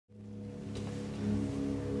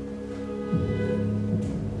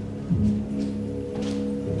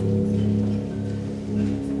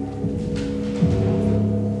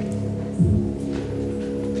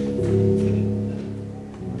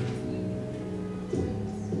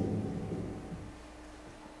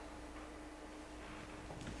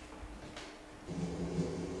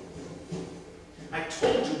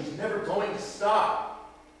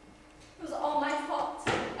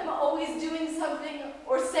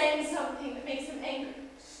saying something that makes him angry.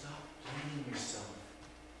 Stop blaming yourself.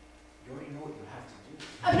 You already know what you have to do.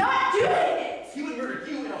 I'm not doing it! He would murder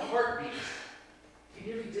you in a heartbeat. He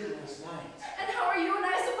nearly did last night. And how are you and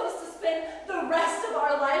I supposed to spend the rest of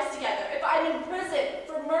our lives together if I'm in prison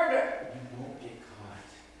for murder? You won't get caught.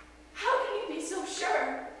 How can you be so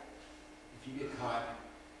sure? If you get caught,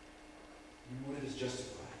 your motive is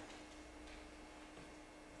justified.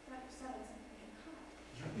 That sounds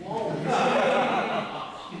like You won't.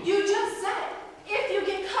 You just said, if you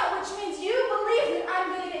get caught, which means you believe that I'm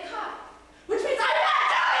going to get caught. Which means I'm not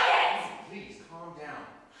doing it! Please, calm down.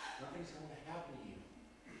 Nothing's going to happen to you.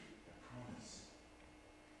 I promise.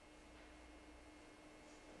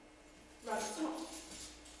 Robert, no.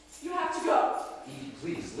 You have to go. Evie,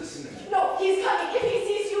 please, listen to me. No, he's coming. If he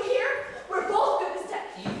sees you here, we're both good as dead.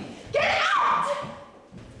 Evie. Get out!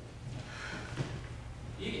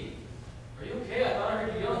 Evie, are you okay? I thought I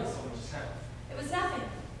heard you yelling at someone just now. It was nothing.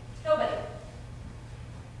 Nobody.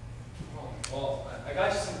 Oh, well, I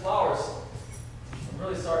got you some flowers. I'm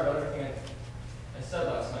really sorry about everything I said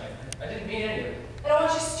last night. I didn't mean any of it. I don't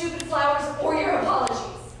want your stupid flowers or your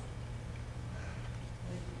apologies.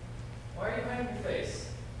 Why are you hiding your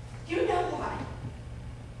face? You know why.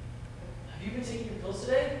 Have you been taking your pills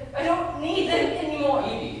today? I don't need them anymore.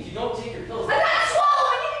 Evie, if you don't take your pills... I'm not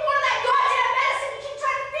swallowing any more of that goddamn medicine you keep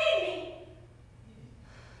trying to feed me.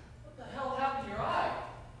 What the hell happened to your eye?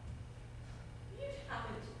 You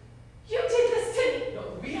happened. You did this to me. No,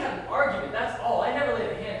 we had an argument, that's all. I never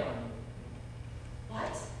laid a hand on you.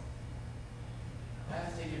 What? I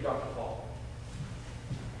have to take you to Dr. Paul.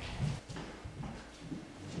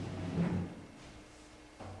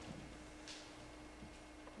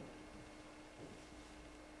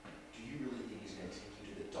 Do you really think he's going to take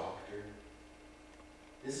you to the doctor?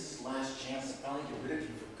 This is his last chance to finally get rid of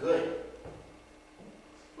you for good.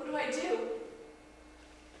 What do I do? You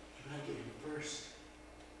gotta get him first.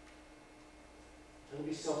 It'll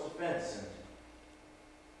be self-defense and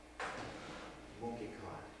you won't get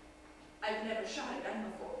caught. I've never shot a gun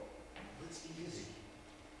before. It's easy.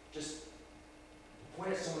 Just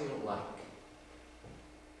point at someone you don't like.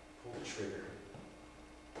 Pull the trigger.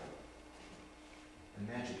 And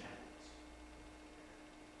magic happens.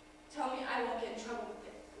 Tell me I won't get in trouble with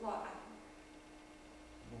the law.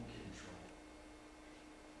 You won't get in trouble.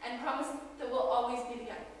 And promise that we'll always be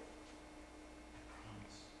together.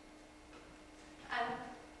 I promise.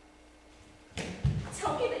 And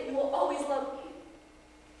tell me that you will always love me.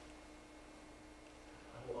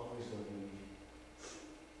 I will always love you.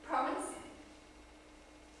 Promise?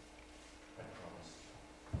 I promise.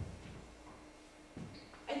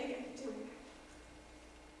 I think I can do it.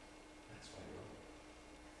 That's why I love you.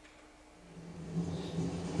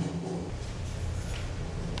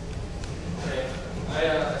 Okay,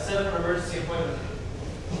 I set up an emergency appointment.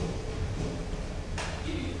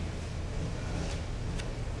 Evie,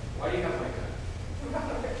 why do you have my gun?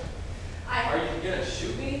 Robert, Are you gonna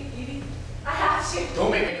shoot me, Evie? I have to.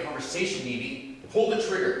 Don't make a conversation, Evie. Pull the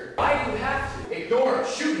trigger. Why do you have to? Ignore him.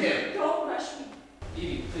 Shoot him. Don't rush me.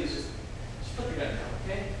 Evie, please just put the gun down,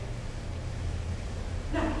 okay?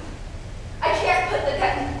 No. I can't put the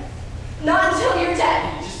gun. Not until you're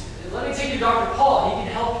dead. Evie, just let me take you to Dr. Paul. He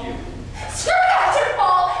can help you. Screw Dr.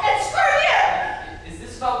 Paul and screw you! Is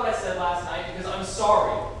this about what I said last night? Because I'm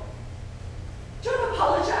sorry. Don't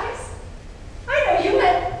apologize. I know you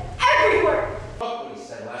meant every word. Fuck what he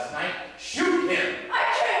said last night. Shoot him. I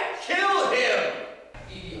can't. Kill him.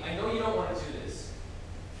 Evie, I know you don't want to do this.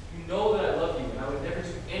 You know that I love you and I would never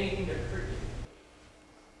do anything to hurt you.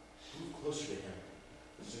 Move closer to him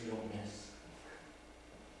so you don't miss.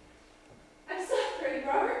 I'm suffering,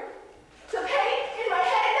 Robert. The pain in my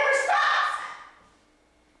head never stops.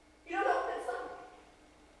 You don't know what it's like.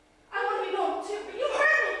 I want to be normal too, but you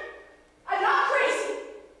hurt me.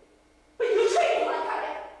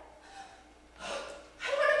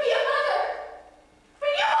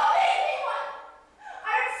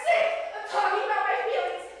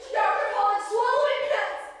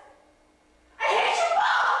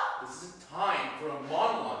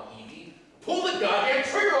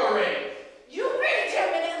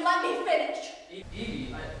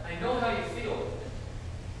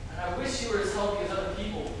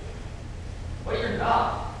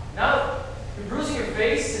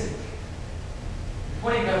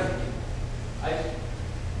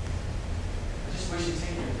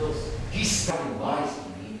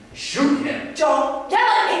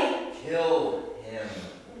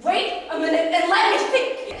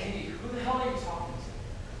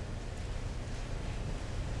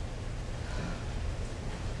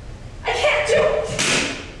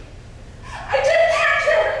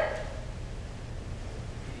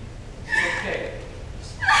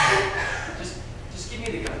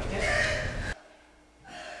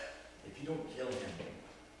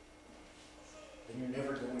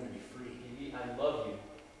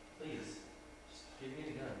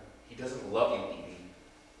 love you, Evie.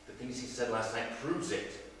 The things he said last night proves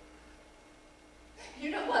it.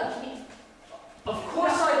 You don't love me. Of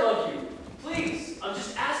course I love you. Please, I'm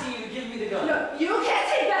just asking you to give me the gun. No, you can't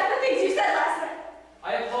take back the things you said last night.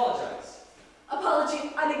 I apologize.